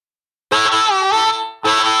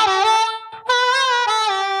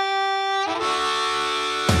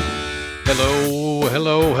Hello,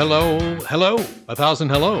 hello, hello, hello, 1,000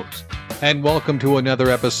 hellos, and welcome to another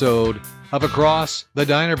episode of Across the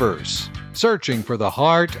Dinerverse, searching for the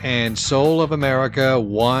heart and soul of America,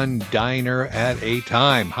 one diner at a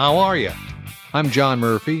time. How are you? I'm John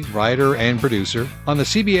Murphy, writer and producer on the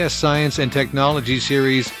CBS Science and Technology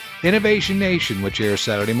series Innovation Nation, which airs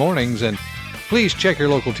Saturday mornings, and please check your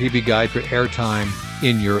local TV guide for airtime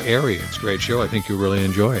in your area. It's a great show. I think you'll really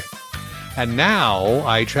enjoy it. And now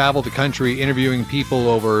I travel the country interviewing people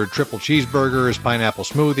over triple cheeseburgers, pineapple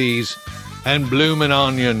smoothies, and bloomin'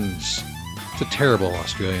 onions. It's a terrible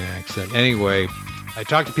Australian accent. Anyway, I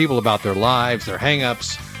talk to people about their lives, their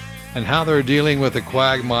hang-ups, and how they're dealing with the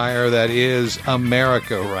quagmire that is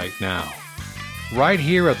America right now. Right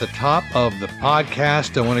here at the top of the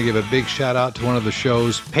podcast, I want to give a big shout out to one of the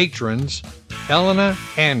show's patrons, Elena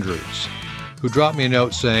Andrews, who dropped me a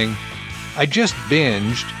note saying, I just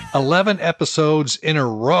binged 11 episodes in a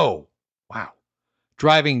row. Wow.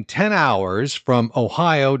 Driving 10 hours from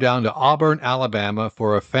Ohio down to Auburn, Alabama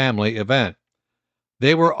for a family event.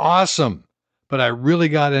 They were awesome, but I really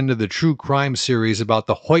got into the true crime series about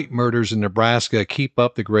the Hoyt murders in Nebraska. Keep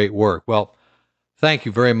up the great work. Well, thank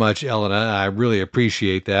you very much, Elena. I really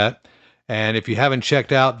appreciate that. And if you haven't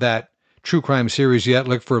checked out that true crime series yet,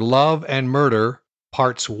 look for Love and Murder,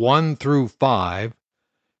 parts 1 through 5,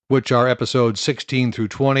 which are episodes 16 through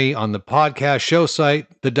 20 on the podcast show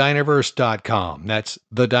site, thedinerverse.com. That's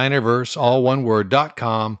thedinerverse, all one word,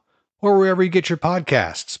 .com, or wherever you get your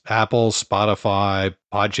podcasts, Apple, Spotify,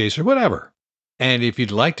 Podchaser, whatever. And if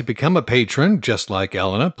you'd like to become a patron, just like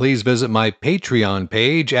Elena, please visit my Patreon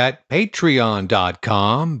page at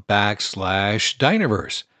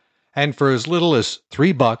patreon.com/Dinerverse. And for as little as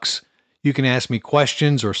 $3, you can ask me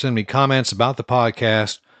questions or send me comments about the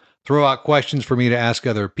podcast, throw out questions for me to ask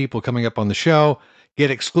other people coming up on the show,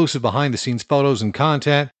 get exclusive behind-the-scenes photos and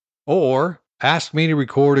content, or ask me to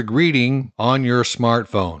record a greeting on your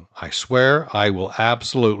smartphone. I swear I will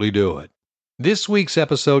absolutely do it. This week's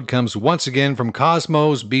episode comes once again from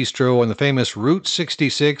Cosmo's Bistro on the famous Route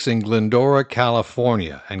 66 in Glendora,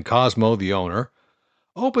 California. And Cosmo, the owner,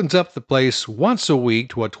 opens up the place once a week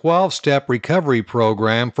to a 12-step recovery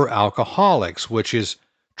program for alcoholics, which is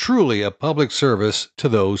truly a public service to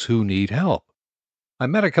those who need help. I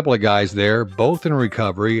met a couple of guys there, both in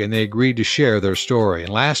recovery, and they agreed to share their story.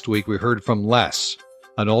 And last week we heard from Les,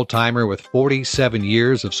 an old-timer with 47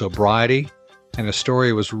 years of sobriety, and a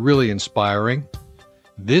story was really inspiring.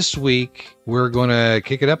 This week we're going to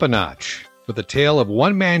kick it up a notch with a tale of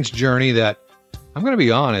one man's journey that, I'm going to be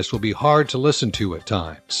honest, will be hard to listen to at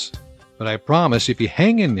times. But I promise if you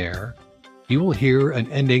hang in there, you will hear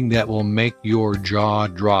an ending that will make your jaw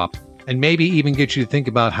drop and maybe even get you to think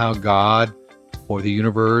about how God or the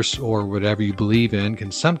universe or whatever you believe in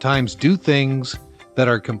can sometimes do things that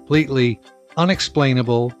are completely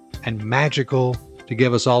unexplainable and magical to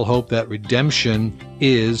give us all hope that redemption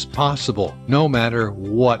is possible, no matter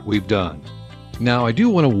what we've done. Now, I do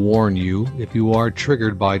want to warn you, if you are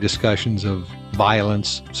triggered by discussions of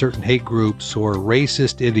violence, certain hate groups, or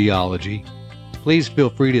racist ideology, please feel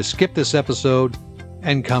free to skip this episode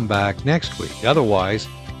and come back next week. Otherwise,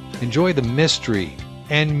 enjoy the mystery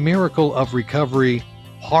and miracle of recovery,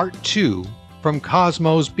 Part 2, from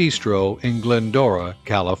Cosmo's Bistro in Glendora,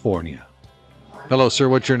 California. Hello, sir.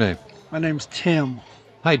 What's your name? My name's Tim.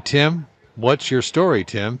 Hi, Tim. What's your story,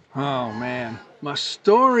 Tim? Oh, man. My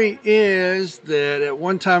story is that at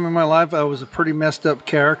one time in my life, I was a pretty messed up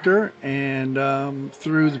character. And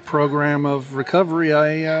through the program of recovery,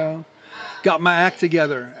 I got my act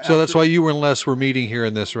together. So that's why you and Les were meeting here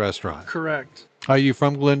in this restaurant? Correct. Are you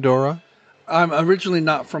from Glendora? I'm originally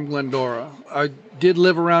not from Glendora. I did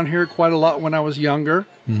live around here quite a lot when I was younger.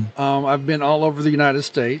 I've been all over the United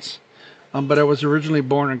States, but I was originally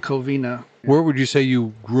born in Covina. Where would you say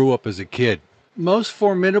you grew up as a kid? Most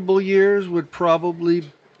formidable years would probably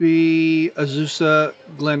be Azusa,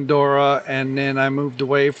 Glendora, and then I moved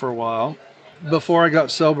away for a while. Before I got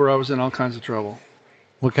sober, I was in all kinds of trouble.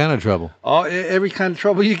 What kind of trouble? Every kind of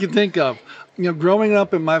trouble you can think of. You know, growing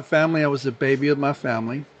up in my family, I was the baby of my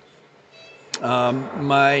family.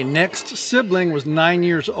 My next sibling was 9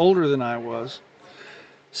 years older than I was.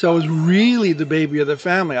 So I was really the baby of the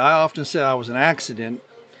family. I often said I was an accident,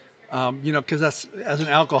 because that's, as an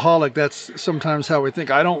alcoholic, that's sometimes how we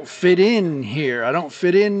think. I don't fit in here. I don't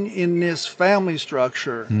fit in this family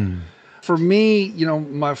structure. For me,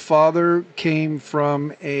 my father came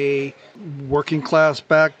from a working class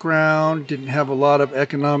background, didn't have a lot of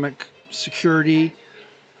economic security,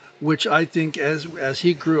 which I think as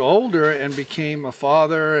he grew older and became a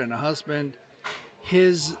father and a husband,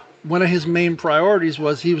 one of his main priorities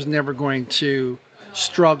was he was never going to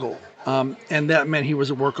struggle. and that meant he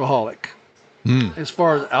was a workaholic. Mm. As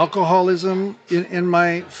far as alcoholism in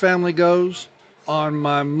my family goes, on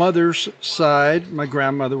my mother's side, my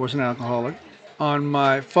grandmother was an alcoholic. On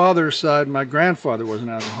my father's side, my grandfather was an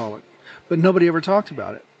alcoholic. But nobody ever talked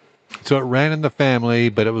about it. So it ran in the family,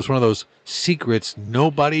 but it was one of those secrets.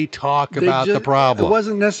 Nobody talked about the It problem.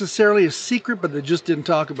 wasn't necessarily a secret, but they just didn't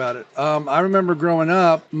talk about it. I remember growing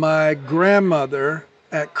up, my grandmother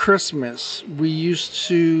at Christmas, we used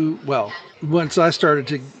to, well, once I started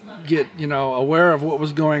to get, aware of what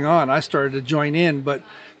was going on, I started to join in, but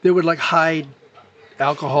they would like hide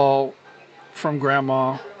alcohol from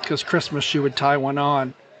grandma because Christmas she would tie one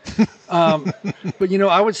on. But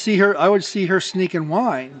I would see her sneaking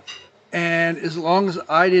wine, and as long as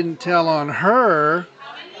I didn't tell on her,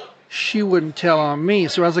 she wouldn't tell on me.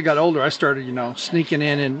 So as I got older, I started, sneaking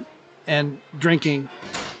in and drinking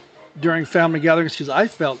during family gatherings because I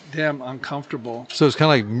felt damn uncomfortable. So it's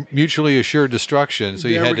kind of like mutually assured destruction. So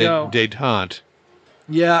you There had we go. to detente.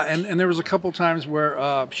 Yeah, and there was a couple times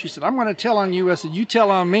where she said, "I'm going to tell on you." I said, "You tell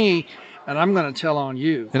on me, and I'm going to tell on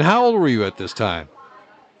you." And how old were you at this time?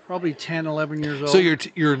 Probably 10, 11 years old. So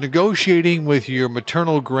you're negotiating with your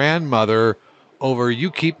maternal grandmother over,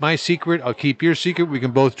 you keep my secret, I'll keep your secret. We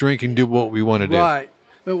can both drink and do what we want to do. Right.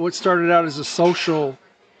 But what started out as a social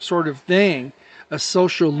sort of thing, a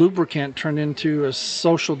social lubricant, turned into a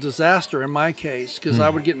social disaster in my case, because I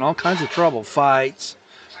would get in all kinds of trouble, fights,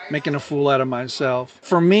 making a fool out of myself.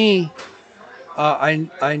 For me,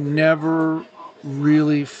 I never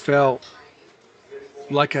really felt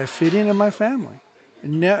like I fit in my family.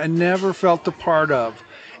 I never felt a part of.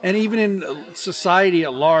 And even in society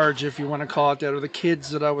at large, if you want to call it that, or the kids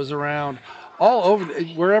that I was around, all over,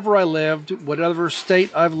 wherever I lived, whatever state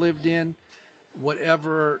I've lived in,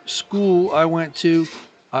 whatever school I went to,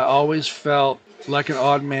 I always felt like an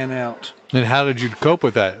odd man out. And how did you cope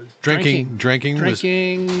with that? Drinking was...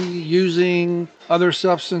 Using other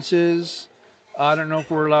substances. I don't know if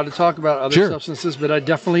we're allowed to talk about other substances, but I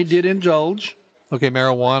definitely did indulge. Okay,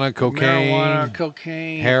 marijuana,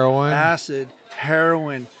 cocaine, heroin, acid,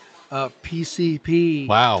 heroin, PCP.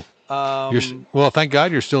 Wow. Well, thank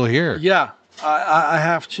God you're still here. Yeah, I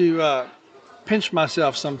have to pinch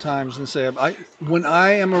myself sometimes and say, when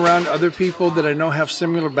I am around other people that I know have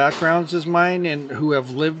similar backgrounds as mine and who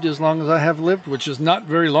have lived as long as I have lived, which is not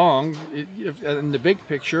very long in the big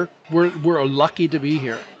picture, we're lucky to be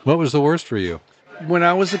here. What was the worst for you? When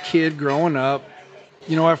I was a kid growing up,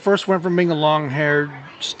 I first went from being a long-haired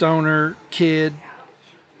stoner kid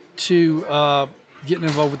to getting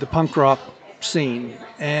involved with the punk rock scene.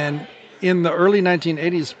 And in the early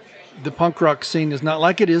 1980s, the punk rock scene is not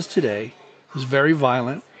like it is today. It was very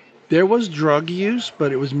violent. There was drug use,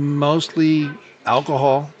 but it was mostly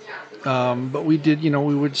alcohol. But we did,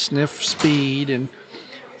 we would sniff speed and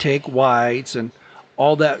take whites and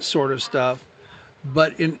all that sort of stuff.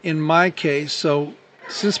 But in my case, so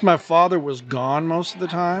since my father was gone most of the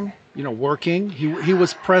time, working, he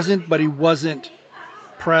was present, but he wasn't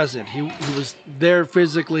present. He was there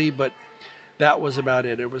physically, but that was about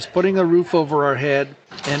it. It was putting a roof over our head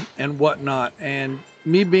and whatnot. And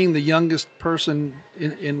me being the youngest person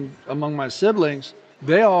in among my siblings,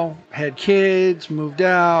 they all had kids, moved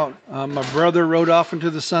out. My brother rode off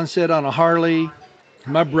into the sunset on a Harley.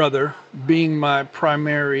 My brother, being my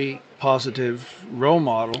primary positive role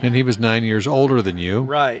model. And he was 9 years older than you.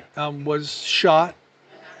 Right. Was shot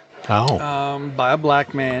by a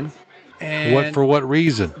black man. And For what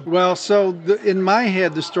reason? Well, so in my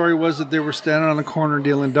head, the story was that they were standing on the corner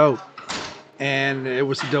dealing dope. And it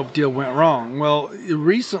was a dope deal went wrong. Well,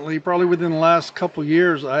 recently, probably within the last couple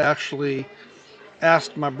years, I actually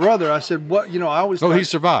asked my brother, I said, what, I always he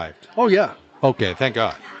survived. Oh, yeah. Okay, thank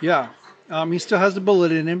God. Yeah. He still has the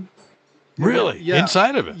bullet in him. Really? Yeah.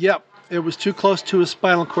 Inside of it? Yep. It was too close to his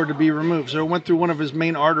spinal cord to be removed. So it went through one of his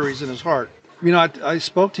main arteries in his heart. I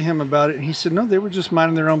spoke to him about it, and he said, no, they were just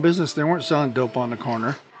minding their own business. They weren't selling dope on the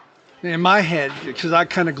corner. In my head, because I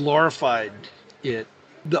kind of glorified it,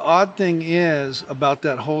 the odd thing is about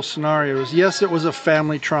that whole scenario is, yes, it was a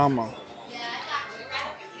family trauma.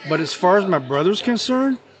 But as far as my brother's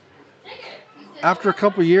concerned, after a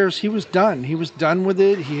couple of years, he was done. He was done with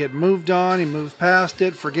it. He had moved on. He moved past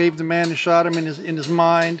it, forgave the man who shot him in his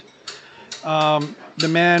mind. The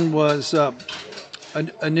man was...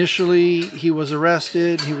 Initially, he was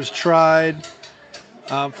arrested. He was tried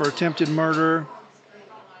for attempted murder.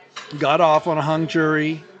 Got off on a hung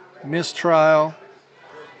jury, missed trial,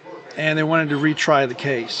 and they wanted to retry the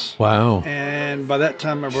case. Wow. And by that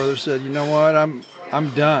time, my brother said, "You know what? I'm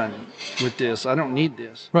done with this. I don't need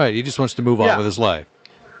this." Right. He just wants to move on with his life.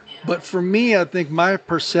 But for me, I think my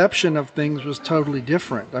perception of things was totally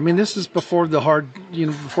different. I mean, this is before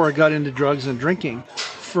before I got into drugs and drinking.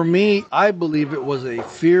 For me, I believe it was a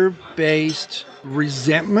fear-based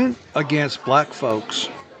resentment against black folks.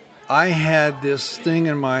 I had this thing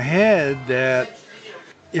in my head that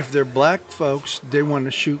if they're black folks, they want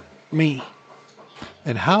to shoot me.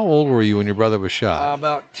 And how old were you when your brother was shot?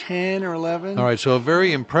 About 10 or 11. All right, so a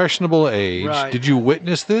very impressionable age. Right. Did you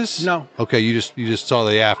witness this? No. Okay, you just saw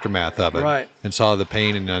the aftermath of it, Right. and saw the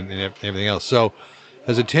pain and everything else. So,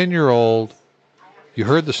 as a 10-year-old, you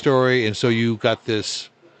heard the story, and so you got this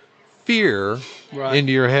fear Right.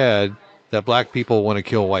 into your head that black people want to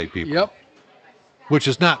kill white people. Yep. Which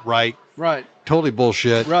is not right. Right. Totally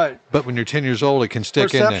bullshit. Right. But when you're 10 years old, it can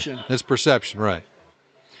stick in Perception. there. That's perception, right?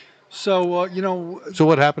 So, So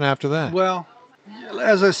what happened after that? well,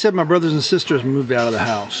 as I said, my brothers and sisters moved out of the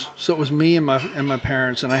house. So it was me and my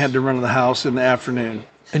parents, and I had to run to the house in the afternoon.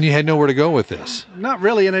 And you had nowhere to go with this. Not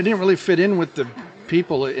really, and I didn't really fit in with the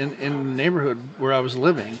people in the neighborhood where I was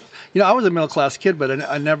living. I was a middle-class kid, but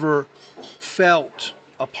I never felt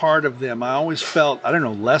a part of them. I always felt, I don't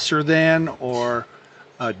know, lesser than or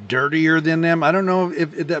dirtier than them. I don't know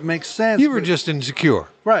if that makes sense. You were just insecure.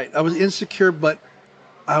 Right. I was insecure, but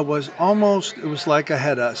I was it was like I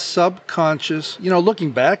had a subconscious,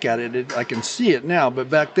 looking back at it, I can see it now, but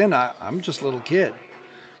back then I'm just a little kid.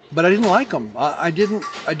 But I didn't like them. I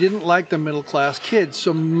didn't like the middle class kids.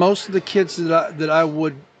 So most of the kids that I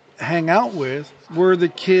would hang out with were the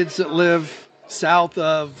kids that live south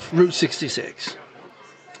of Route 66.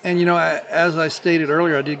 And as I stated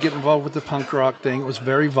earlier, I did get involved with the punk rock thing. It was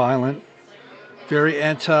very violent, very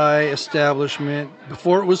anti-establishment.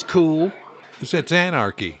 Before it was cool, It's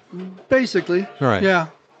anarchy. basically. All right. Yeah.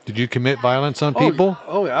 Did you commit violence on people?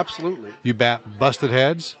 Oh, yeah, absolutely. You busted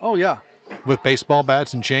heads Oh, yeah. with baseball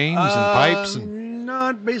bats and chains and pipes? And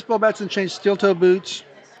Not baseball bats and chains, steel-toe boots,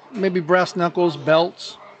 maybe brass knuckles,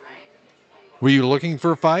 belts. were you looking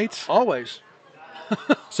for fights? Always.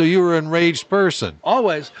 So you were an enraged person.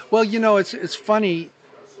 Always. Well, it's funny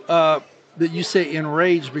that you say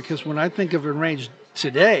enraged, because when I think of enraged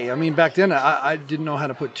today, I mean, back then I didn't know how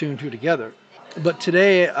to put two and two together. But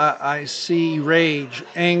today I see rage,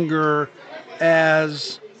 anger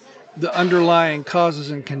as the underlying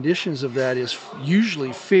causes and conditions of that is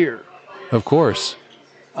usually fear. Of course.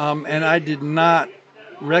 And I did not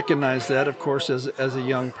recognize that, of course, as a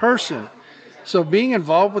young person. So being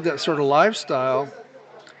involved with that sort of lifestyle,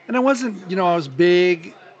 and I wasn't, I was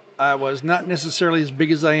big. I was not necessarily as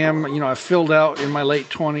big as I am. I filled out in my late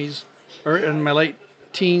 20s, or in my late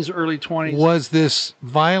teens, early 20s. Was this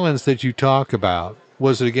violence that you talk about,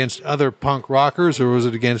 was it against other punk rockers or was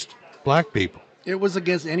it against black people? It was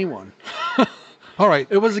against anyone. All right.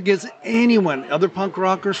 It was against anyone, other punk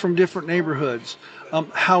rockers from different neighborhoods.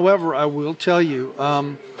 However, I will tell you,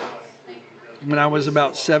 when I was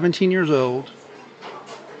about 17 years old,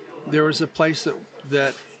 there was a place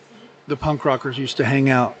that the punk rockers used to hang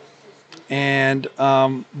out. And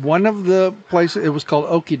one of the places, it was called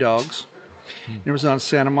Okie Dogs. It was on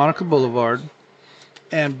Santa Monica Boulevard.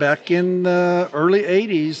 And back in the early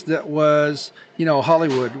 80s, that was,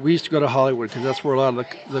 Hollywood. We used to go to Hollywood because that's where a lot of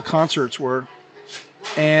the concerts were.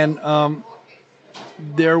 And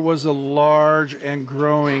there was a large and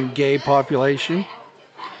growing gay population.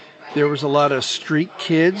 There was a lot of street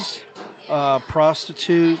kids,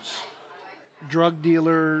 prostitutes, drug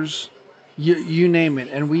dealers, you name it.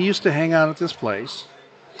 And we used to hang out at this place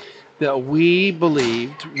that we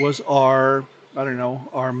believed was our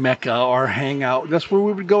Mecca, our hangout. That's where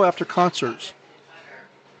we would go after concerts.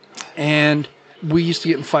 And we used to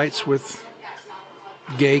get in fights with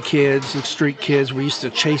gay kids and street kids. We used to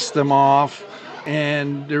chase them off.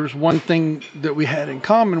 And there was one thing that we had in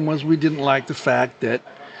common was we didn't like the fact that,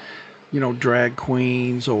 drag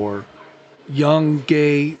queens or young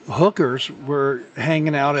gay hookers were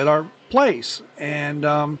hanging out at our place.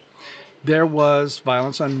 And there was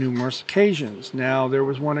violence on numerous occasions. Now, there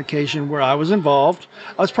was one occasion where I was involved.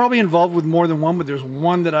 I was probably involved with more than one, but there's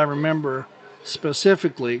one that I remember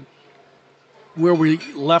specifically where we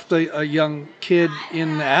left a young kid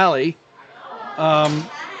in the alley,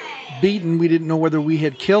 beaten. We didn't know whether we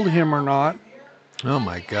had killed him or not. Oh,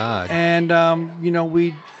 my God. And,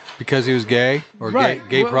 we... Because he was gay or right.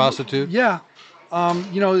 gay prostitute? Yeah.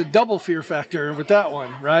 The double fear factor with that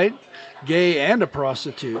one, right? Gay and a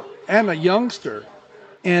prostitute and a youngster.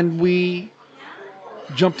 And we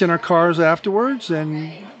jumped in our cars afterwards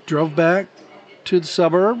and drove back to the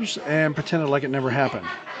suburbs and pretended like it never happened.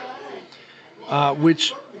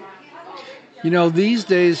 Which, these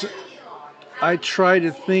days I try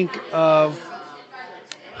to think of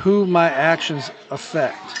who my actions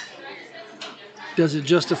affect. Does it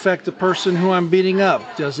just affect the person who I'm beating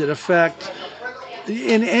up? Does it affect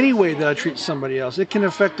in any way that I treat somebody else? It can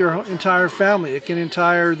affect their entire family. It can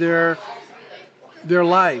entire their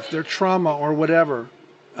life, their trauma, or whatever.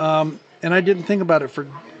 And I didn't think about it for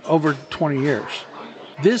over 20 years.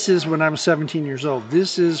 This is when I'm 17 years old.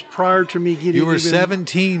 This is prior to me getting. You were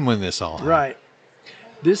 17 when this all happened. Right.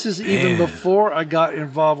 This is even Man. before I got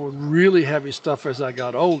involved with really heavy stuff as I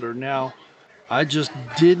got older. Now, I just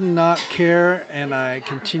did not care, and I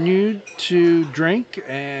continued to drink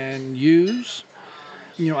and use.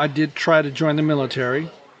 You know, I did try to join the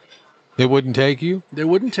military. It wouldn't take you? They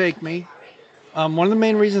wouldn't take me. One of the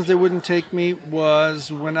main reasons they wouldn't take me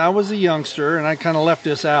was when I was a youngster, and I kind of left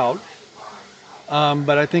this out,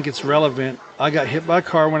 but I think it's relevant. I got hit by a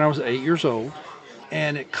car when I was 8 years old,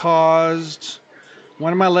 and it caused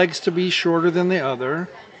one of my legs to be shorter than the other.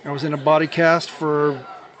 I was in a body cast for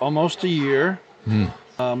almost a year.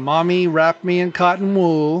 Mommy wrapped me in cotton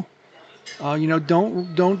wool.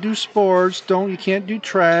 Don't do sports. You can't do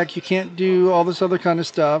track. You can't do all this other kind of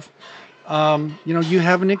stuff. You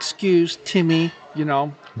have an excuse, Timmy.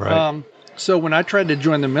 Right. So when I tried to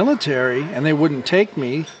join the military and they wouldn't take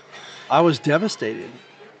me, I was devastated.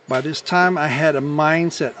 By this time, I had a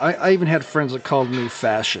mindset. I even had friends that called me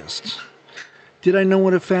fascist. Did I know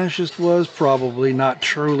what a fascist was? Probably not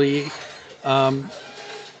truly.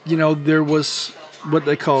 There was what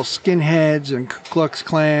they call skinheads and Ku Klux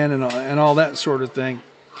Klan and all that sort of thing.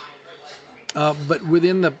 But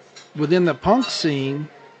within the punk scene,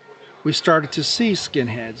 we started to see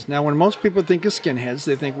skinheads. Now, when most people think of skinheads,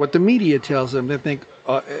 they think what the media tells them. They think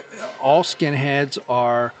all skinheads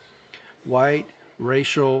are white,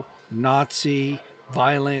 racial, Nazi,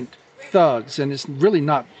 violent thugs, and it's really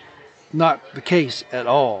not the case at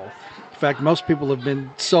all. In fact, most people have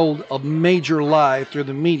been sold a major lie through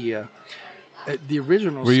the media. The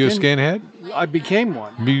original. Were you a skinhead? I became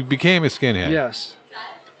one. You became a skinhead. Yes.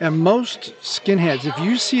 And most skinheads, if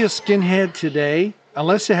you see a skinhead today,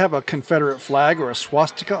 unless they have a Confederate flag or a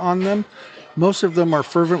swastika on them, most of them are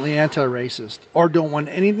fervently anti-racist or don't want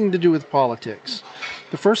anything to do with politics.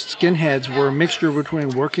 The first skinheads were a mixture between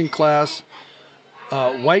working class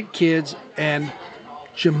white kids and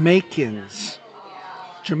Jamaicans,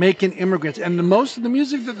 Jamaican immigrants. And most of the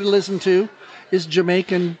music that they listen to is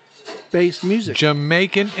Jamaican-based music.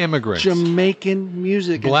 Jamaican immigrants. Jamaican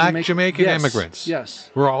music. Black Jamaican yes, immigrants.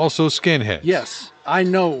 Yes. Were also skinheads. Yes. I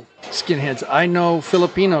know skinheads. I know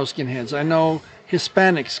Filipino skinheads. I know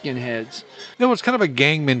Hispanic skinheads. It's kind of a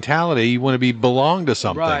gang mentality. You want to belong to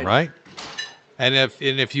something, right? And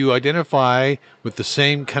if you identify with the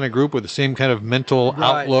same kind of group, with the same kind of mental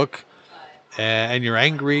outlook, and you're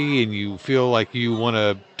angry and you feel like you want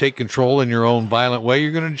to take control in your own violent way,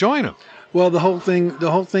 you're going to join them. Well, the whole thing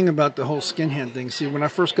about the whole skinhead thing. See, when I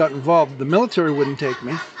first got involved, the military wouldn't take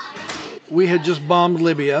me. We had just bombed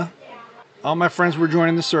Libya. All my friends were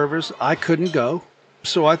joining the service. I couldn't go,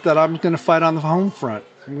 so I thought I was going to fight on the home front.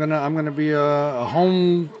 I'm gonna be a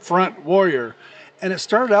home front warrior, and it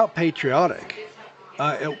started out patriotic.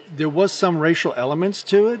 There was some racial elements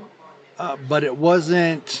to it, but it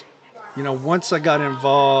wasn't. Once I got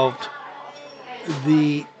involved,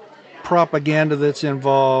 the propaganda that's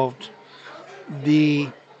involved, the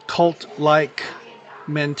cult-like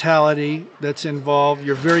mentality that's involved,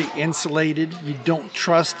 you're very insulated. You don't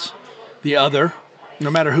trust the other,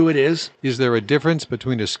 no matter who it is. Is there a difference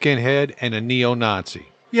between a skinhead and a neo-Nazi?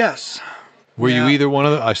 Yes. Were you either one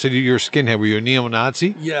of them? I said you're a skinhead. Were you a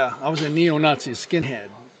neo-Nazi? Yeah, I was a neo-Nazi skinhead.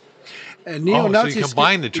 And so you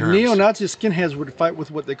combine the terms. Neo-Nazi skinheads would fight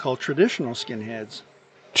with what they call traditional skinheads.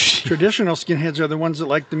 Traditional skinheads are the ones that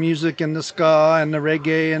like the music and the ska and the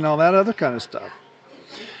reggae and all that other kind of stuff.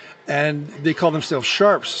 And they call themselves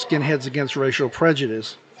sharps, skinheads against racial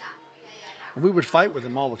prejudice. And we would fight with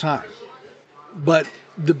them all the time. But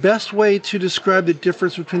the best way to describe the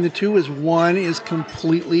difference between the two is one is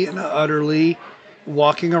completely and utterly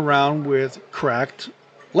walking around with cracked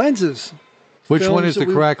lenses. Which one is the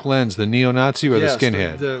cracked lens, the neo-Nazi or the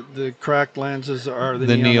skinhead? The cracked lenses are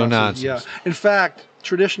the neo-Nazis. Yeah. In fact,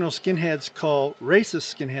 traditional skinheads call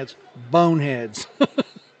racist skinheads boneheads.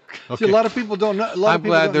 Okay. See, a lot of people don't know. I'm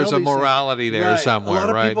glad there's a morality there somewhere,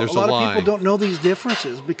 right? There's a line. A lot of people don't know these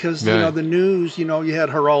differences because, the news, you had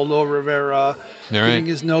Geraldo Rivera getting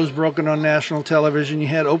his nose broken on national television. You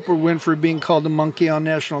had Oprah Winfrey being called a monkey on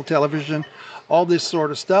national television, all this sort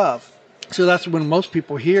of stuff. So that's when most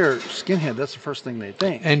people hear skinhead, that's the first thing they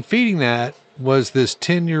think. And feeding that was this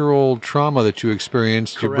 10-year-old trauma that you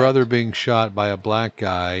experienced, Correct. Your brother being shot by a black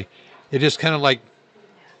guy. It just kind of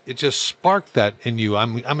it just sparked that in you.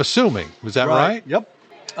 I'm assuming. Was that right? Yep.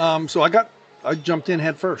 So I jumped in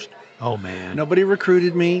head first. Oh, man. Nobody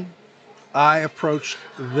recruited me. I approached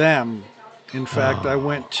them. In fact, I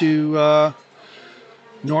went to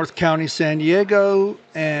North County, San Diego,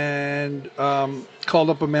 and called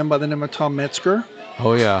up a man by the name of Tom Metzger.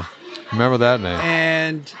 Oh, yeah. Remember that name.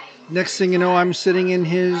 And next thing you know, I'm sitting in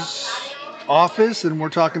his office and we're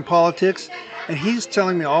talking politics. And he's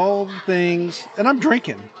telling me all the things. And I'm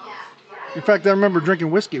drinking. In fact, I remember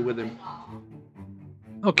drinking whiskey with him.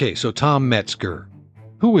 Okay, so Tom Metzger.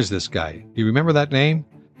 Who is this guy? Do you remember that name?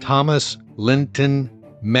 Thomas Linton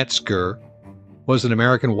Metzger was an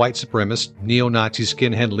American white supremacist, neo-Nazi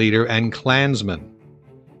skinhead leader, and Klansman.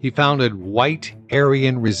 He founded White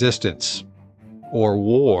Aryan Resistance, or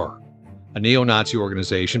WAR, a neo-Nazi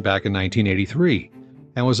organization back in 1983,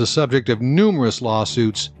 and was the subject of numerous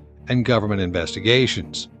lawsuits and government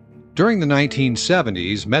investigations. During the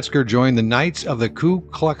 1970s, Metzger joined the Knights of the Ku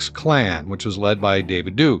Klux Klan, which was led by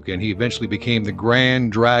David Duke, and he eventually became the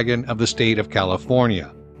Grand Dragon of the state of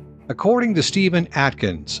California. According to Stephen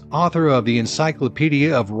Atkins, author of the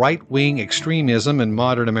Encyclopedia of Right-Wing Extremism in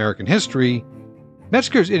Modern American History,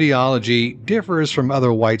 Metzger's ideology differs from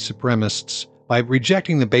other white supremacists by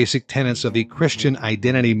rejecting the basic tenets of the Christian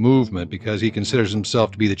identity movement because he considers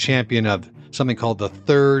himself to be the champion of something called the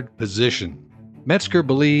third position. Metzger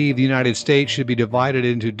believed the United States should be divided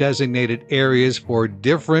into designated areas for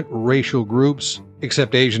different racial groups,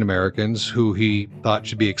 except Asian Americans, who he thought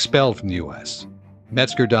should be expelled from the U.S.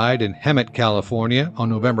 Metzger died in Hemet, California on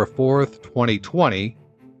November 4th, 2020,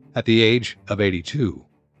 at the age of 82.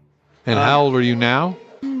 And how old are you now?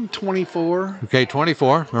 24. Okay,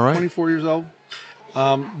 24. All right. 24 years old.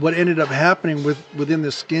 What ended up happening within the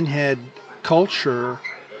skinhead culture,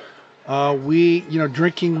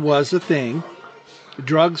 drinking was a thing.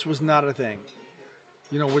 Drugs was not a thing.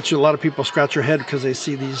 Which a lot of people scratch their head because they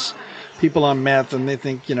see these people on meth and they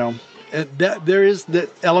think, that there is that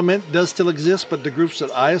element does still exist, but the groups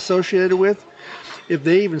that I associated with, if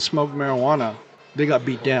they even smoked marijuana, they got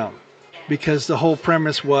beat down because the whole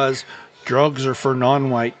premise was drugs are for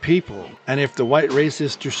non-white people. And if the white race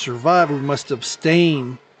is to survive, we must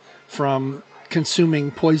abstain from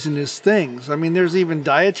consuming poisonous things. I mean, there's even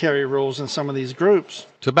dietary rules in some of these groups.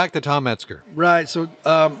 So back to Tom Metzger. Right. So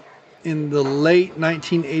in the late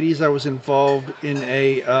 1980s, I was involved in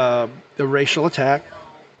a racial attack.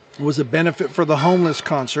 It was a benefit for the homeless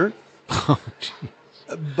concert.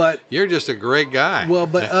 But you're just a great guy. Well,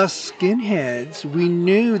 but us skinheads, we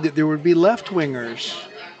knew that there would be left-wingers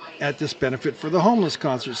at this benefit for the homeless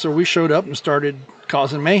concert. So we showed up and started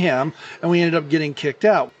causing mayhem, and we ended up getting kicked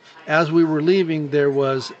out. As we were leaving, there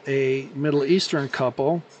was a Middle Eastern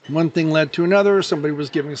couple. One thing led to another. Somebody was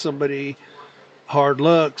giving somebody hard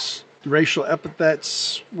looks. Racial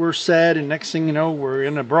epithets were said, and next thing you know, we're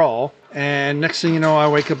in a brawl. And next thing you know, I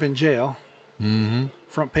wake up in jail. Mm-hmm.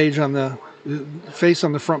 Front page on the face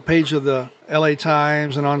on the front page of the LA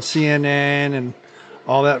Times and on CNN and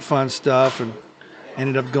all that fun stuff, and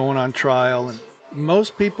ended up going on trial. And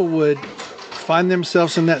most people would find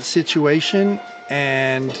themselves in that situation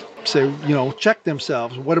and say, check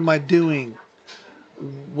themselves. What am I doing?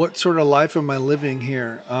 What sort of life am I living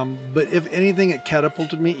here? But if anything, it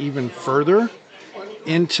catapulted me even further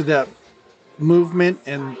into that movement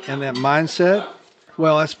and that mindset.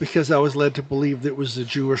 Well, that's because I was led to believe that it was a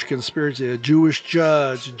Jewish conspiracy, a Jewish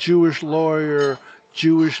judge, a Jewish lawyer,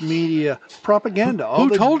 Jewish media, propaganda.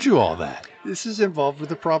 Who told you all that? This is involved with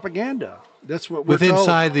the propaganda. That's what we're told.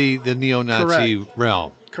 Inside the neo-Nazi Correct.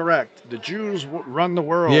 realm. Correct. The Jews run the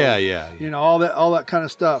world. Yeah. All that kind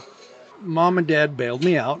of stuff. Mom and Dad bailed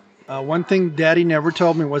me out. One thing Daddy never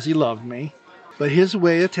told me was he loved me. But his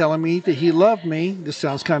way of telling me that he loved me, this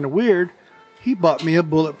sounds kind of weird, he bought me a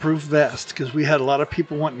bulletproof vest because we had a lot of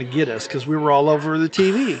people wanting to get us because we were all over the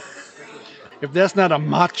TV. If that's not a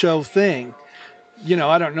macho thing,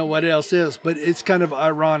 I don't know what else is, but it's kind of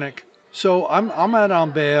ironic. So I'm out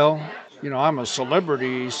on bail. I'm a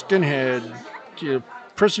celebrity, skinhead,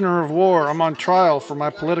 prisoner of war. I'm on trial for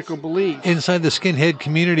my political beliefs. Inside the skinhead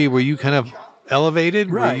community, were you kind of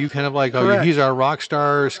elevated? Right. Were you kind of like, Correct. He's our rock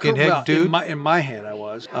star skinhead dude? In my head, I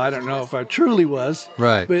was. I don't know if I truly was.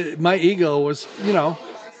 Right. But my ego was, You're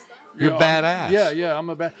badass. Yeah, I'm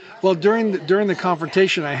a bad. Well, during the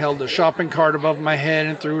confrontation, I held a shopping cart above my head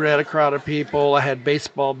and threw it at a crowd of people. I had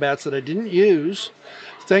baseball bats that I didn't use.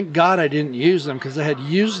 Thank God I didn't use them because I had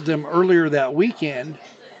used them earlier that weekend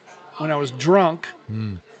when I was drunk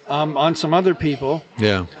on some other people.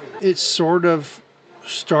 Yeah. It sort of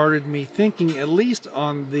started me thinking, at least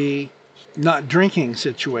on the not drinking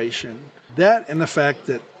situation, that and the fact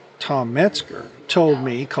that Tom Metzger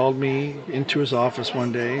called me into his office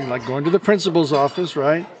one day, like going to the principal's office,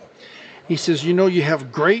 right? He says, you know, you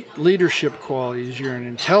have great leadership qualities. You're an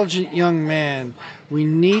intelligent young man. We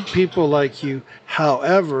need people like you.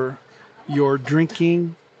 However, your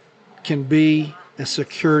drinking can be a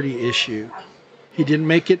security issue. He didn't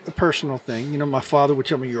make it a personal thing. You know, my father would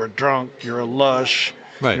tell me, you're a drunk, you're a lush,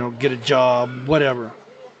 Right. you know, get a job, whatever.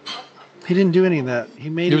 He didn't do any of that. He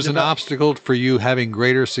made It was it an about, obstacle for you having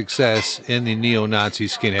greater success in the neo-Nazi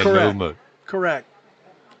skinhead Correct. movement, Correct.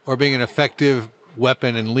 or being an effective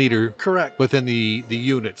weapon and leader Correct. within the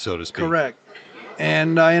unit, so to speak. Correct.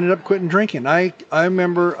 And I ended up quitting drinking. I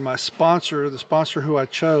remember my sponsor, the sponsor who I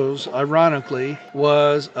chose, ironically,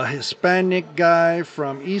 was a Hispanic guy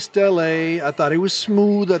from East LA. I thought he was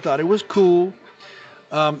smooth. I thought he was cool.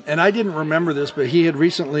 And I didn't remember this, but he had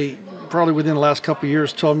recently, probably within the last couple of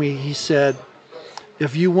years, told me, he said,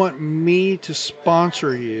 if you want me to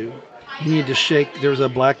sponsor you, you need to shake, there was a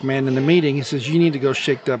black man in the meeting. He says, you need to go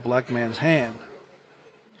shake that black man's hand.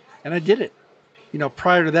 And I did it. You know,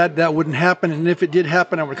 prior to that, that wouldn't happen. And if it did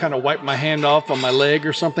happen, I would kind of wipe my hand off on my leg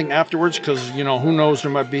or something afterwards because, you know, who knows,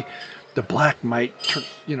 there might be, the black might,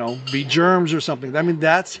 you know, be germs or something. I mean,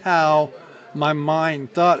 that's how my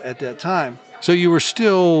mind thought at that time. So you were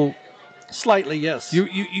still, Slightly, yes.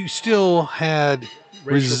 you still had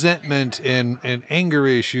resentment and anger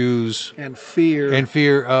issues And fear. and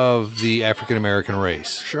fear of the African American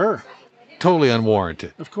race. Sure, Totally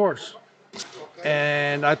unwarranted. of course.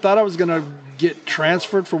 And I thought I was going to get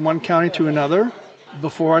transferred from one county to another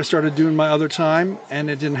before I started doing my other time, and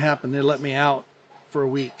it didn't happen. They let me out for a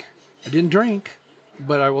week. I didn't drink,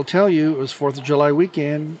 but I will tell you, it was 4th of July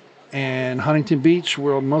weekend, and Huntington Beach,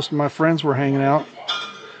 where most of my friends were hanging out,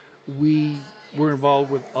 we were involved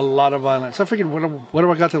with a lot of violence. I figured, what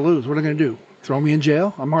do I got to lose? What am I going to do? Throw me in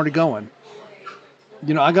jail? I'm already going.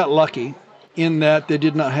 You know, I got lucky in that they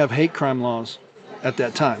did not have hate crime laws at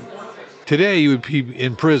that time. Today you would be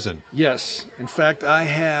in prison. Yes. In fact, I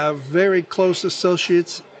have very close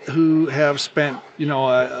associates who have spent, you know,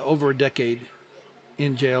 over a decade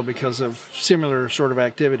in jail because of similar sort of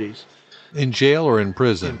activities. In jail or in In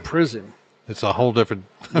prison? prison. It's a whole different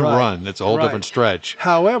Right. run. It's a whole Right. different stretch.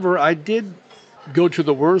 However, I did go to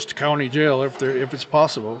the worst county jail if it's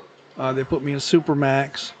possible. They put me in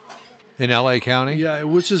Supermax. In LA County? Yeah,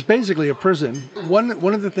 which is basically a prison. One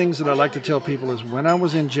of the things that I like to tell people is when I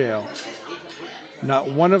was in jail, not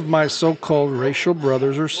one of my so-called racial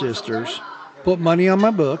brothers or sisters put money on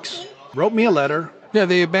my books, wrote me a letter, Yeah,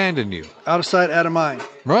 they abandoned you. out of sight, out of mind.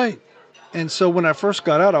 Right. And so when I first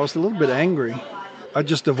got out, I was a little bit angry. I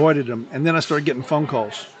just avoided them. And then I started getting phone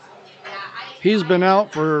calls. He's been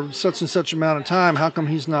out for such and such amount of time. How come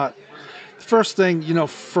he's not? The first thing, you know,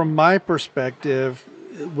 from my perspective,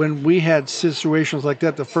 when we had situations like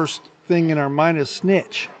that, the first thing in our mind is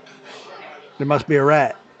snitch. There must be a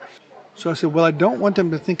rat. So I said, well, I don't want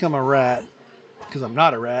them to think I'm a rat because I'm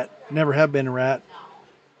not a rat. Never have been a rat.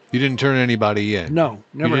 You didn't turn anybody in. No,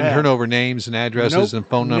 never You didn't have. turn over names and addresses Nope. and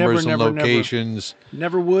phone Never, numbers and never, never. locations.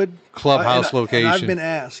 Never would. Clubhouse And location. I've been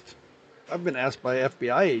asked. I've been asked by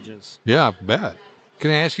FBI agents. Yeah, I bet.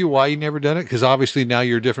 Can I ask you why you never done it? Because obviously now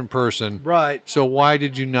you're a different person. Right. So why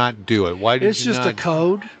did you not do it? Why did It's you just not? a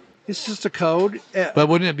code. It's just a code. But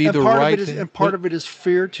wouldn't it be And the part right of it is, thing? and part of it is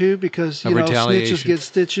fear too, because Of you know snitches retaliation. get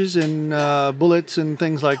stitches and bullets and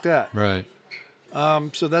things like that. Right.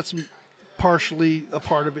 So that's partially a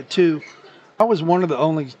part of it too. I was one of the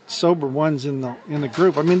only sober ones in the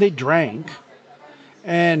group. I mean, they drank,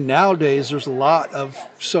 and nowadays there's a lot of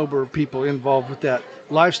sober people involved with that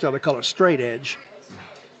lifestyle. They call it straight edge.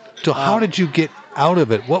 So how did you get out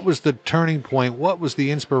of it? What was the turning point? What was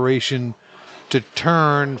the inspiration to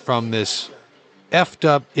turn from this effed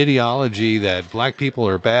up ideology that black people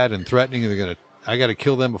are bad and threatening and I got to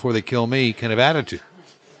kill them before they kill me kind of attitude?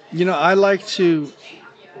 You know, I like to.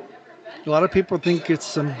 A lot of people think it's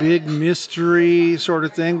some big mystery sort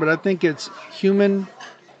of thing, but I think it's human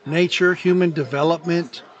nature, human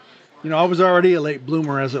development. You know, I was already a late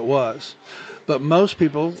bloomer as it was, but most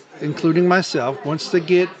people, including myself, once they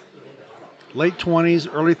get late 20s,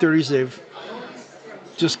 early 30s, they've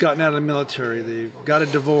just gotten out of the military, they've got a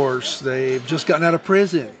divorce, they've just gotten out of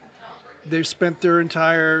prison, they've spent their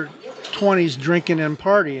entire 20s drinking and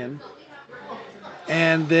partying,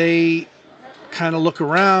 and they kind of look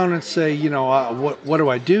around and say, you know, what do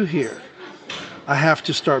I do here? I have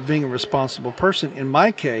to start being a responsible person. In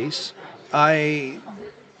my case, I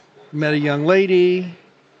met a young lady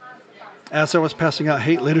as I was passing out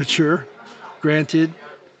hate literature, granted,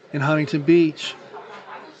 in Huntington Beach.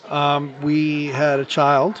 We had a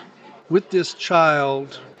child. With this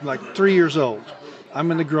child, like 3 years old, I'm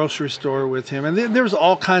in the grocery store with him, and there was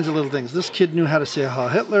all kinds of little things. This kid knew how to say Heil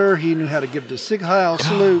Hitler. He knew how to give the Sig Heil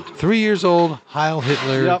salute. 3 years old, Heil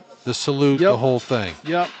Hitler, Yep. the salute, Yep. the whole thing.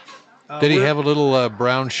 Yep. Did he have a little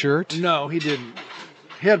brown shirt? No, he didn't.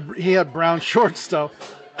 He had brown shorts though,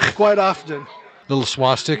 quite often. Little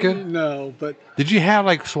swastika? No, but Did you have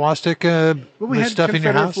like swastika we had stuff in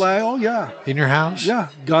your Confederate house? flag. Oh yeah, In your house? yeah,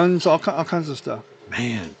 guns, all kinds of stuff.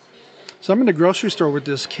 Man. So I'm in the grocery store with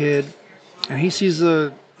this kid, and he sees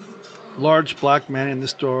a large black man in the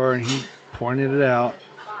store, and he pointed it out.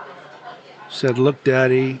 Said, "Look,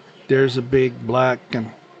 Daddy, there's a big black,"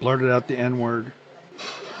 and blurted out the N-word.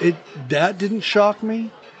 That didn't shock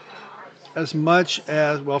me as much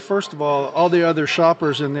as, well, first of all the other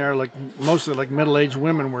shoppers in there, like mostly like middle-aged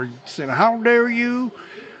women, were saying, "How dare you?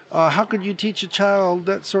 How could you teach a child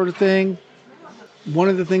that sort of thing?" One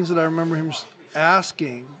of the things that I remember him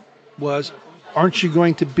asking was, "Aren't you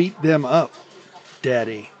going to beat them up,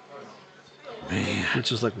 Daddy?" Man.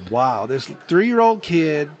 Which is like, wow, this 3-year-old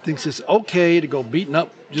kid thinks it's okay to go beating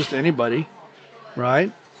up just anybody,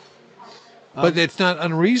 right? But it's not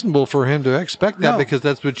unreasonable for him to expect that No. because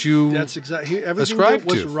that's what you That's exactly everything ascribe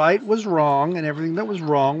that was to. right was wrong, and everything that was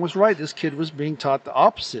wrong was right. This kid was being taught the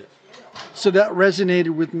opposite, so that resonated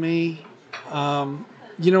with me.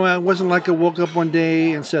 I wasn't like I woke up one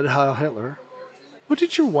day and said Heil Hitler. What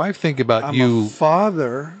did your wife think about I'm you? a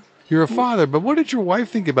father. You're a father, but what did your wife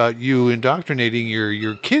think about you indoctrinating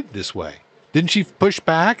your kid this way? Didn't she push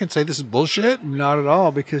back and say this is bullshit? Not at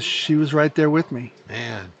all, because she was right there with me.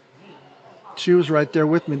 Man. She was right there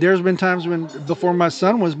with me. There's been times when, before my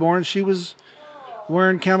son was born, she was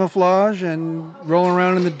wearing camouflage and rolling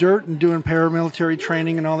around in the dirt and doing paramilitary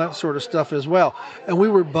training and all that sort of stuff as well. And we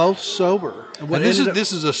were both sober. And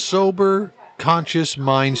this is a sober, conscious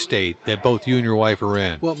mind state that both you and your wife are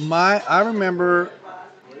in. Well, I remember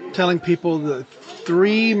telling people the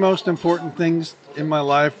 3 most important things in my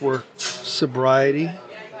life were sobriety,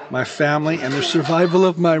 my family, and the survival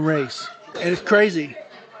of my race. And it's crazy.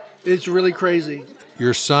 It's really crazy.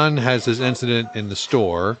 Your son has this incident in the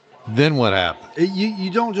store. Then what happened?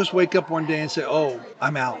 You don't just wake up one day and say, "Oh,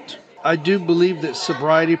 I'm out." I do believe that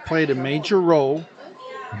sobriety played a major role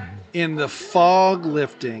in the fog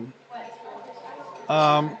lifting.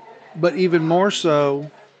 But even more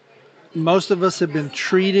so, most of us have been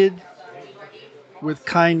treated with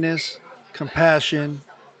kindness, compassion,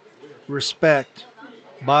 respect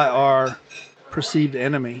by our perceived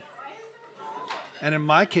enemy. And in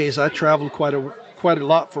my case, I traveled quite a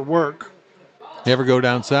lot for work. You ever go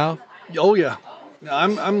down south? Oh yeah,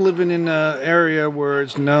 I'm living in an area where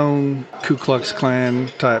it's known Ku Klux Klan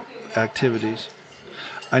type activities.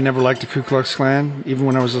 I never liked the Ku Klux Klan, even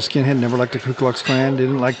when I was a skinhead. Never liked the Ku Klux Klan.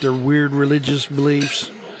 Didn't like their weird religious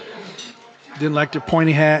beliefs. Didn't like their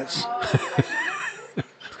pointy hats.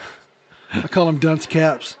 I call them dunce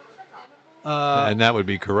caps. And that would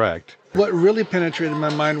be correct. What really penetrated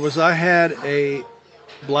my mind was I had a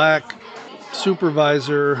black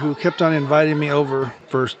supervisor who kept on inviting me over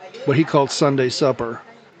for what he called Sunday supper.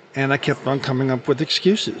 And I kept on coming up with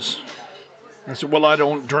excuses. I said, "Well, I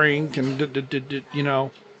don't drink," and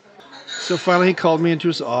So finally he called me into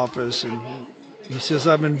his office, and he says,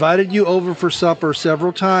 "I've invited you over for supper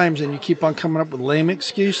several times, and you keep on coming up with lame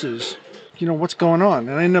excuses. What's going on?"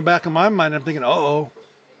 And in the back of my mind, I'm thinking, "Uh-oh,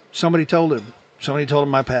 somebody told him. Somebody told him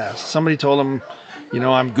my past. Somebody told him,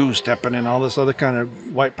 I'm goose-stepping and all this other kind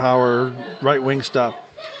of white power, right-wing stuff."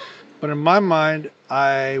 But in my mind,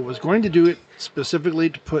 I was going to do it specifically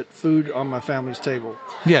to put food on my family's table.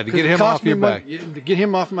 Yeah, to get him off your back. To get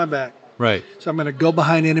him off my back. Right. So I'm going to go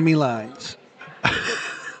behind enemy lines.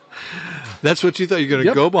 That's what you thought. You're going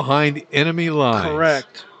to go behind enemy lines.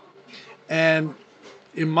 Correct. And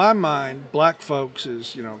in my mind, black folks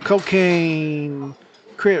is, cocaine,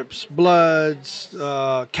 Crips, Bloods,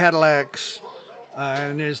 Cadillacs,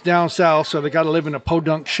 and it's down south, so they got to live in a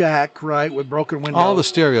podunk shack, right, with broken windows. All the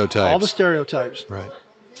stereotypes. All the stereotypes. Right.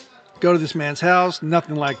 Go to this man's house,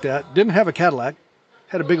 nothing like that. Didn't have a Cadillac,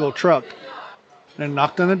 had a big old truck. And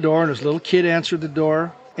knocked on the door, and this little kid answered the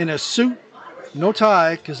door in a suit, no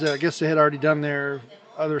tie, because I guess they had already done their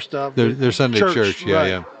other stuff. Their Sunday church, yeah, right.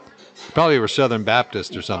 yeah. Probably were Southern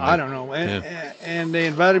Baptist or something. I don't know. And they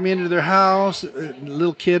invited me into their house. The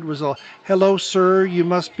little kid was all, "Hello, sir, you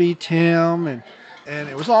must be Tim." And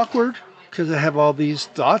it was awkward because I have all these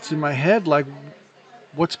thoughts in my head, like,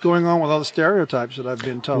 what's going on with all the stereotypes that I've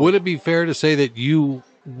been told? Would it be fair to say that you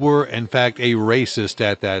were, in fact, a racist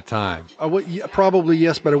at that time? Probably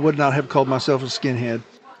yes, but I would not have called myself a skinhead.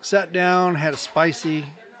 Sat down, had a spicy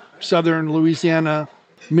southern Louisiana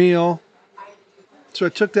meal. So I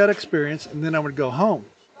took that experience, and then I would go home.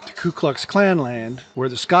 to Ku Klux Klan land where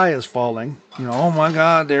the sky is falling. Oh my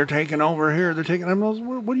God, they're taking over here. They're taking.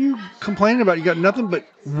 What are you complaining about? You got nothing but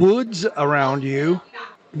woods around you.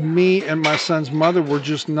 Me and my son's mother were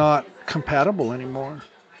just not compatible anymore.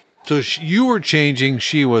 So you were changing,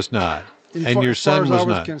 she was not. And your son was not. As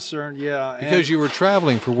far as I was concerned, yeah. Because you were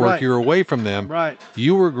traveling for work, Right. you were away from them. Right.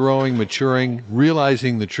 You were growing, maturing,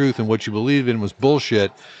 realizing the truth and what you believed in was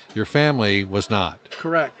bullshit. Your family was not.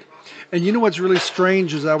 Correct. And you know what's really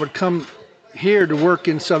strange is I would come here to work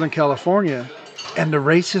in Southern California, and the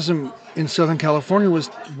racism in Southern California was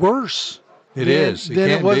worse. It is. It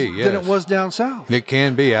can be, yes. Than it was down south. It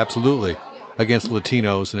can be, absolutely. Against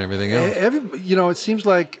Latinos and everything else. It seems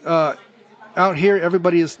like out here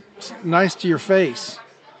everybody is nice to your face,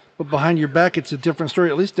 but behind your back it's a different story.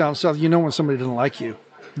 At least down south, you know when somebody doesn't like you.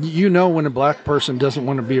 You know when a black person doesn't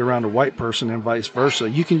want to be around a white person and vice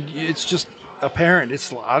versa. It's just apparent.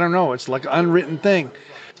 I don't know. It's like an unwritten thing.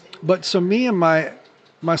 But so me and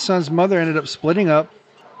my son's mother ended up splitting up.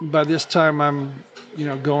 By this time I'm,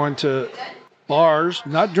 going to bars,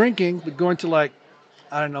 not drinking, but going to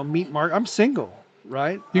meat market. I'm single,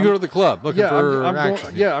 right? You go to the club looking for I'm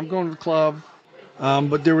action. I'm going to the club.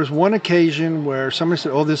 But there was one occasion where somebody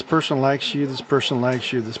said, "Oh, this person likes you. This person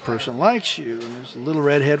likes you. This person likes you." And there's a little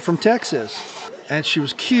redhead from Texas, and she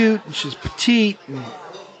was cute and she's petite, and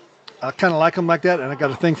I kind of like them like that. And I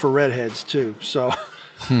got a thing for redheads too. So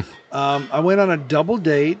I went on a double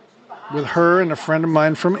date with her and a friend of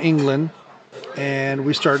mine from England, and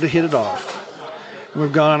we started to hit it off.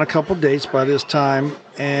 We've gone on a couple dates by this time,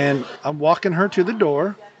 and I'm walking her to the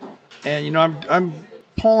door, and I'm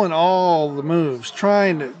pulling all the moves,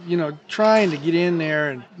 trying to get in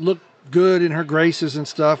there and look good in her graces and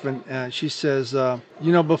stuff. And she says,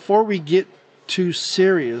 before we get too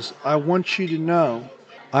serious, I want you to know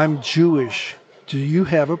I'm Jewish. Do you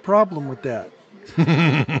have a problem with that?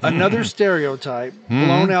 Another stereotype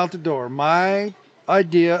blown out the door. My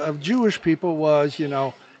idea of Jewish people was,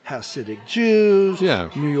 Hasidic Jews,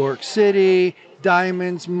 New York City,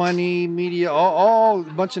 diamonds, money, media, all a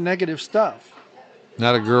bunch of negative stuff.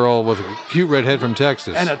 Not a girl with a cute redhead from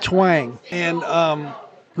Texas. And a twang. And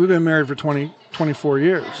we've been married for 24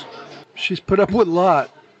 years. She's put up with a lot.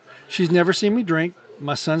 She's never seen me drink.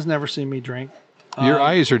 My son's never seen me drink. Your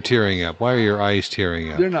eyes are tearing up. Why are your eyes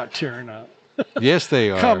tearing up? They're not tearing up. Yes, they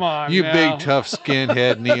are. Come on, you now. Big tough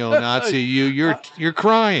skinhead neo-Nazi. You're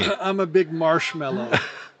crying. I'm a big marshmallow.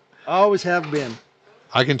 I always have been.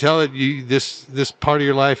 I can tell that this part of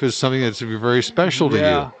your life is something that's very special to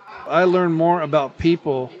you. I learn more about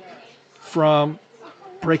people from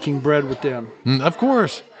breaking bread with them. Of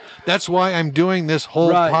course. That's why I'm doing this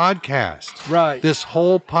whole podcast. Right. This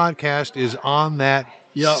whole podcast is on that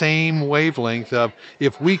same wavelength of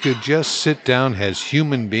if we could just sit down as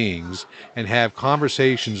human beings and have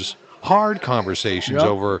conversations, hard conversations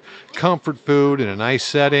over comfort food in a nice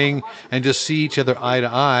setting and just see each other eye to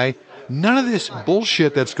eye, none of this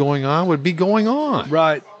bullshit that's going on would be going on.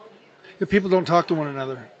 Right. If people don't talk to one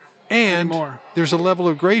another. And anymore. There's a level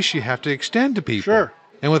of grace you have to extend to people. Sure.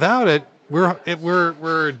 And without it,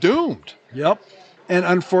 we're doomed. Yep. And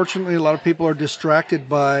unfortunately, a lot of people are distracted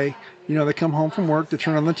by, they come home from work, they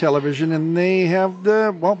turn on the television, and they have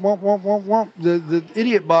the the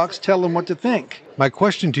idiot box tell them what to think. My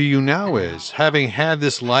question to you now is, having had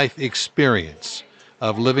this life experience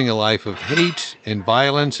of living a life of hate and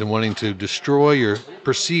violence and wanting to destroy your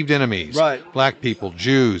perceived enemies, right? Black people,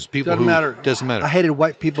 Jews, people doesn't matter. Doesn't matter. I hated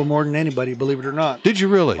white people more than anybody, believe it or not. Did you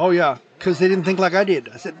really? Oh, yeah, because they didn't think like I did.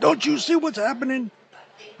 I said, don't you see what's happening?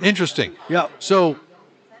 Interesting. Yeah. So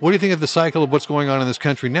what do you think of the cycle of what's going on in this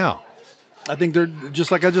country now? I think they're, just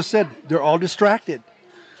like I just said, they're all distracted.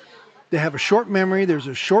 They have a short memory. There's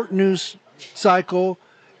a short news cycle.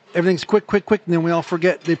 Everything's quick, and then we all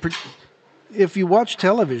forget. If you watch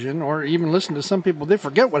television or even listen to some people, they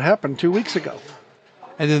forget what happened 2 weeks ago.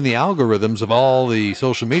 And then the algorithms of all the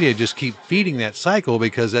social media just keep feeding that cycle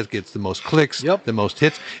because that gets the most clicks, the most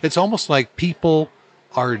hits. It's almost like people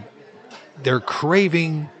they're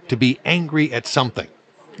craving to be angry at something.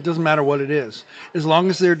 It doesn't matter what it is, as long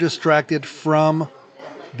as they're distracted from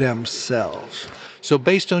themselves. So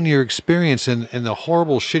based on your experience and the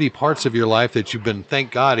horrible, shitty parts of your life that you've been,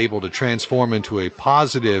 thank God, able to transform into a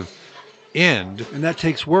positive end. And that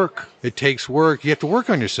takes work. It takes work. You have to work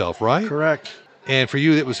on yourself, right? Correct. And for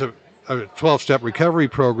you, it was a 12-step recovery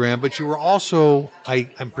program, but you were also,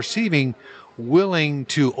 I'm perceiving, willing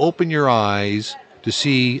to open your eyes to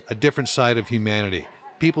see a different side of humanity.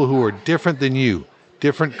 People who are different than you,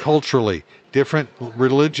 different culturally, different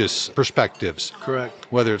religious perspectives. Correct.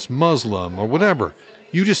 Whether it's Muslim or whatever.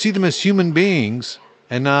 You just see them as human beings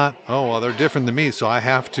and not, oh, well, they're different than me, so I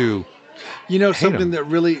have to You know, hate 'em. something that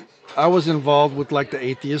really, I was involved with like the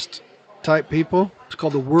atheist type people. It's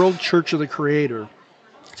called the World Church of the Creator.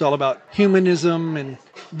 It's all about humanism, and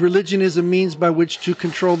religion is a means by which to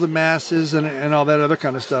control the masses and all that other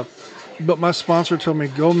kind of stuff. But my sponsor told me,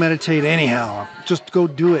 go meditate anyhow. Just go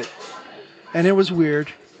do it. And it was weird.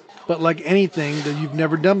 But like anything that you've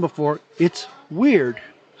never done before, it's weird.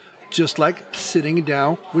 Just like sitting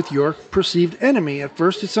down with your perceived enemy. At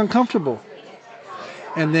first, it's uncomfortable.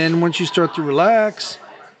 And then once you start to relax,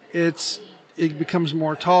 it becomes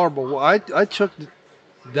more tolerable. Well, I took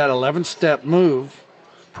that 11-step move,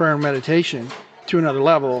 prayer and meditation, to another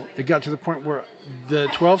level. It got to the point where the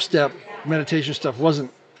 12-step meditation stuff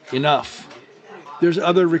wasn't enough. There's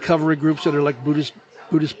other recovery groups that are like Buddhist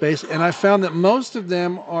based, and I found that most of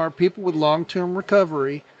them are people with long-term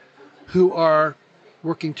recovery who are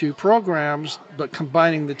working two programs but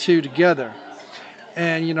combining the two together.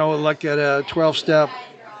 And you know, like at a 12-step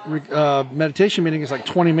meditation meeting, it's like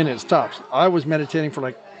 20 minutes tops. I was meditating for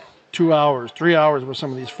like 2 hours, 3 hours with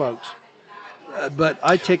some of these folks. But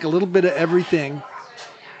I take a little bit of everything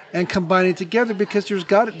and combine it together, because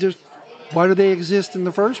why do they exist in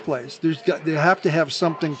the first place? They have to have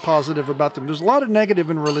something positive about them. There's a lot of negative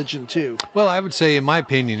in religion too. Well, I would say, in my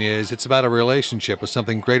opinion, it's about a relationship with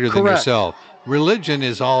something greater than Correct. yourself. Religion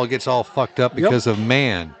gets all fucked up because of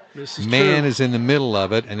man. This is Man true. is in the middle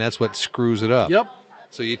of it, and that's what screws it up. Yep.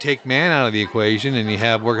 So you take man out of the equation, and you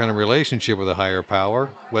work on a relationship with a higher power,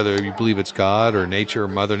 whether you believe it's God or nature or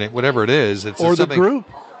Mother Nature, whatever it is. It's Or the something- group.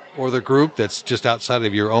 Or the group that's just outside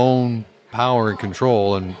of your own power and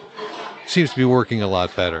control, and seems to be working a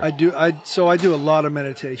lot better. I do a lot of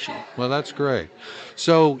meditation. Well, that's great.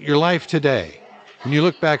 So your life today, when you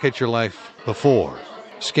look back at your life before,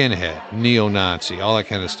 skinhead, neo-Nazi, all that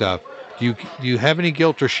kind of stuff, do you have any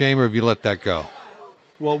guilt or shame, or have you let that go?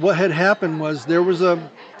 Well, what had happened was there was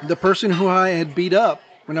the person who I had beat up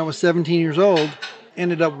when I was 17 years old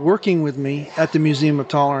ended up working with me at the Museum of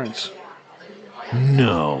Tolerance.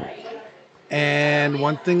 No. And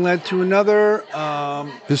one thing led to another.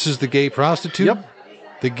 This is the gay prostitute? Yep.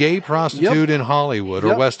 The gay prostitute Yep. in Hollywood or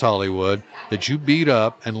Yep. West Hollywood that you beat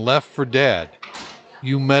up and left for dead.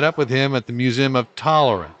 You met up with him at the Museum of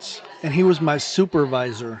Tolerance. And he was my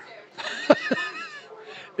supervisor.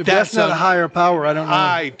 If That's that's not a higher power, I don't know.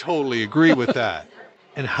 I totally agree with that.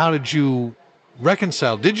 And how did you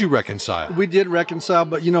reconcile? Did you reconcile? We did reconcile,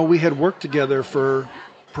 but we had worked together for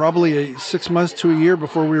probably 6 months to a year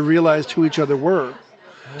before we realized who each other were.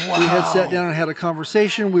 Wow. We had sat down and had a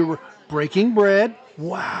conversation. We were breaking bread.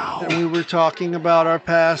 Wow. And we were talking about our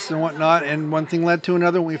past and whatnot, and one thing led to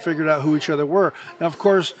another, and we figured out who each other were. Now, of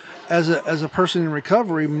course, as a person in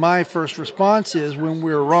recovery, my first response is, when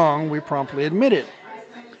we're wrong, we promptly admit it.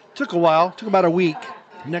 Took a while, took about a week.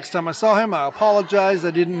 Next time I saw him, I apologized.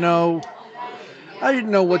 I didn't know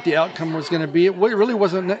what the outcome was going to be. It really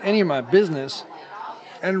wasn't any of my business.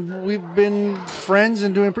 And we've been friends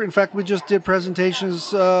and in fact, we just did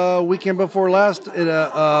presentations weekend before last at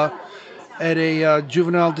a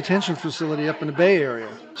juvenile detention facility up in the Bay Area.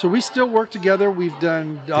 So we still work together. We've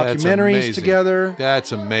done That's documentaries amazing. together.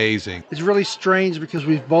 That's amazing. It's really strange because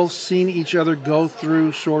we've both seen each other go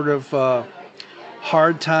through sort of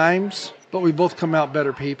hard times, but we both come out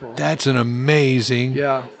better people. That's an amazing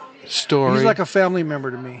Yeah. story. He's like a family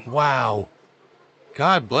member to me. Wow.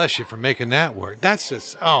 God bless you for making that work. That's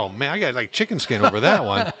just, oh man, I got like chicken skin over that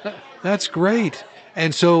one. That's great.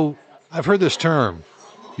 And so I've heard this term,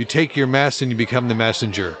 you take your mess and you become the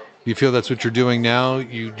messenger. You feel that's what you're doing now?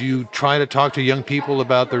 Do you try to talk to young people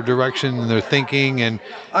about their direction and their thinking? And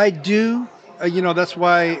I do. That's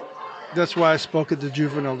why I spoke at the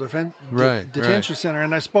juvenile detention center,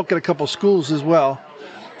 and I spoke at a couple schools as well.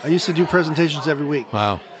 I used to do presentations every week.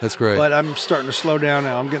 Wow, that's great. But I'm starting to slow down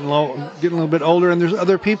now. I'm getting a little bit older, and there's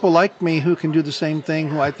other people like me who can do the same thing,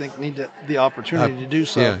 who I think need the opportunity to do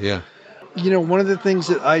so. Yeah. One of the things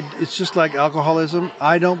it's just like alcoholism.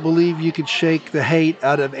 I don't believe you could shake the hate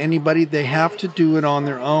out of anybody. They have to do it on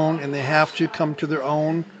their own, and they have to come to their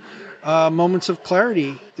own moments of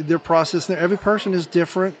clarity. Their process, every person is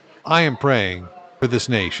different. I am praying for this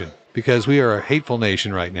nation, because we are a hateful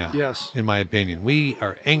nation right now. Yes. In my opinion. We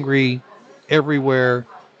are angry everywhere.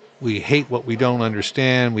 We hate what we don't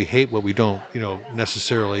understand. We hate what we don't,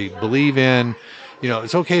 necessarily believe in.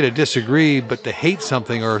 It's okay to disagree, but to hate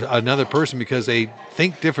something or another person because they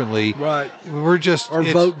think differently. Right. We're just...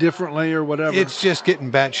 vote differently or whatever. It's just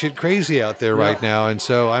getting batshit crazy out there right now. And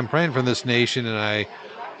so I'm praying for this nation, and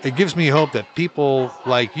it gives me hope that people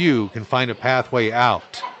like you can find a pathway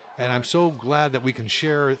out. And I'm so glad that we can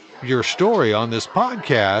share your story on this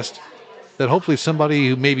podcast, that hopefully somebody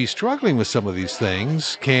who may be struggling with some of these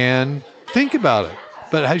things can think about it.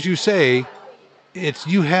 But as you say,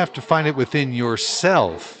 you have to find it within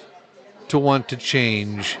yourself to want to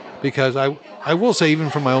change, because I will say, even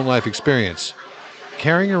from my own life experience,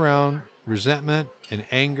 carrying around resentment and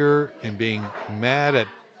anger and being mad at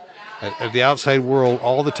the outside world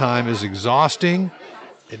all the time is exhausting.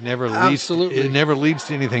 It never leads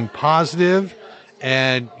to anything positive,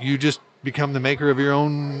 and you just become the maker of your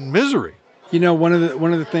own misery. One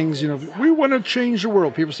of the things, we want to change the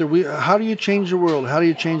world. People say, how do you change the world? How do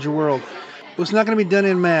you change the world? Well, it's not going to be done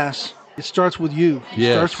in mass. It starts with you.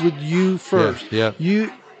 It starts with you first. Yeah.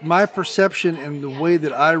 My perception and the way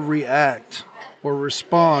that I react or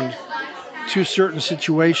respond to certain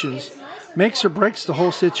situations makes or breaks the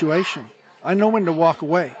whole situation. I know when to walk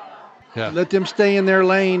away. Yeah. Let them stay in their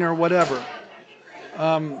lane or whatever.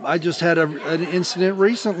 I just had an incident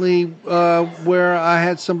recently where I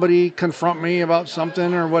had somebody confront me about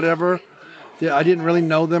something or whatever. I didn't really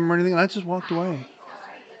know them or anything, and I just walked away.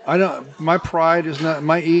 My pride is not,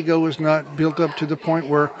 my ego is not built up to the point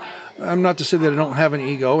where, I'm not to say that I don't have an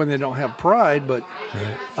ego and they don't have pride, but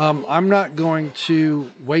I'm not going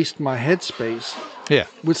to waste my headspace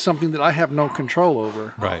with something that I have no control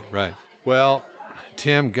over. Right. Well,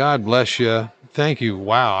 Tim, God bless you. Thank you.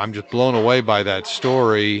 Wow, I'm just blown away by that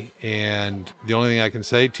story. And the only thing I can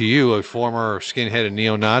say to you, a former skinhead and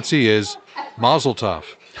neo-Nazi, is Mazel Tov.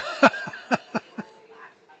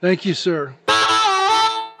 Thank you, sir.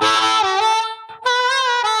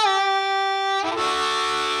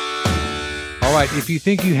 All right, if you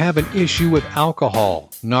think you have an issue with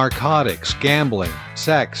alcohol, narcotics, gambling,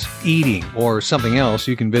 sex, eating, or something else,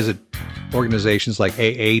 you can visit organizations like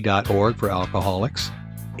AA.org for alcoholics,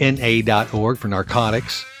 NA.org for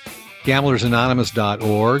narcotics,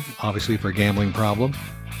 GamblersAnonymous.org, obviously for a gambling problem,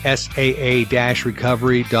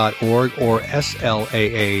 SAA-recovery.org or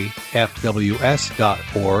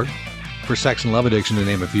SLAAFWS.org for sex and love addiction, to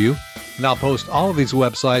name a few. And I'll post all of these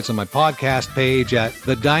websites on my podcast page at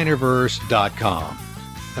thedinerverse.com.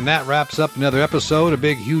 And that wraps up another episode. A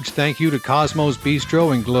big, huge thank you to Cosmos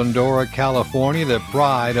Bistro in Glendora, California, the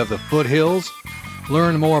pride of the foothills.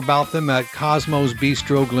 Learn more about them at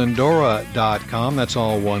cosmosbistroglendora.com. That's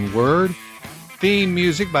all one word. Theme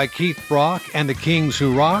music by Keith Brock and the Kings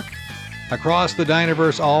Who Rock. Across the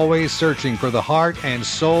Dinerverse, always searching for the heart and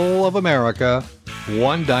soul of America,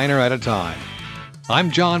 one diner at a time.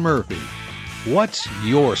 I'm John Murphy. What's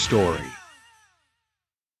your story?